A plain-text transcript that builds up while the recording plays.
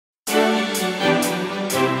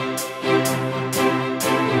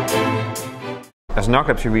As a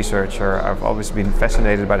narcolepsy researcher, I've always been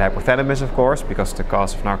fascinated by the hypothalamus, of course, because the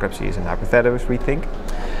cause of narcolepsy is in the hypothalamus, we think.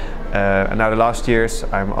 And now the last years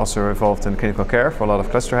I'm also involved in clinical care for a lot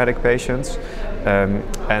of cluster headache patients,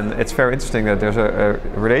 and it's very interesting that there's a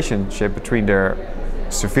relationship between their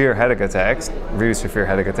severe headache attacks, really severe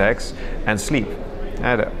headache attacks, and sleep.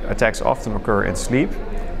 The attacks often occur in sleep,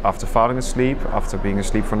 after falling asleep, after being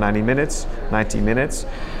asleep for 90 minutes.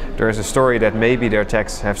 There is a story that maybe their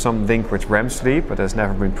attacks have some link with REM sleep, but that's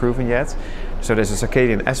never been proven yet. So there's a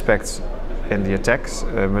circadian aspect in the attacks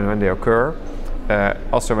when they occur.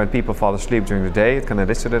 Also, when people fall asleep during the day, it can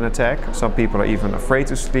elicit an attack. Some people are even afraid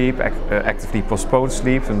to sleep, actively postpone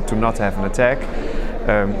sleep and to not have an attack.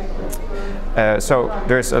 So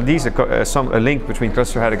there's at least a link between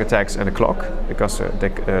cluster headache attacks and the clock, because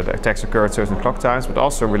the attacks occur at certain clock times, but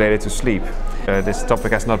also related to sleep. This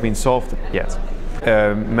topic has not been solved yet.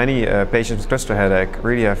 Many patients with cluster headache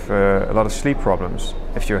really have a lot of sleep problems.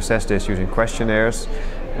 If you assess this using questionnaires,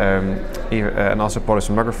 and also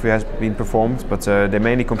polysomnography has been performed, but they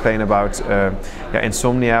mainly complain about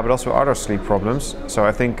insomnia, but also other sleep problems. So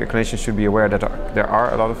I think clinicians should be aware that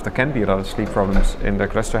there can be a lot of sleep problems in the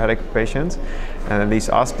cluster headache patients, and at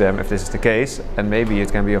least ask them if this is the case, and maybe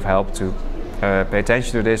it can be of help to pay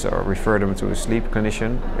attention to this or refer them to a sleep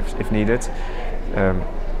clinician if needed.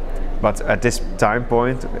 But at this time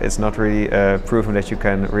point, it's not really proven that you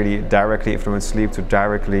can really directly influence sleep to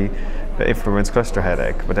directly influence cluster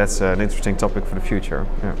headache. But that's an interesting topic for the future.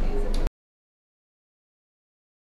 Yeah.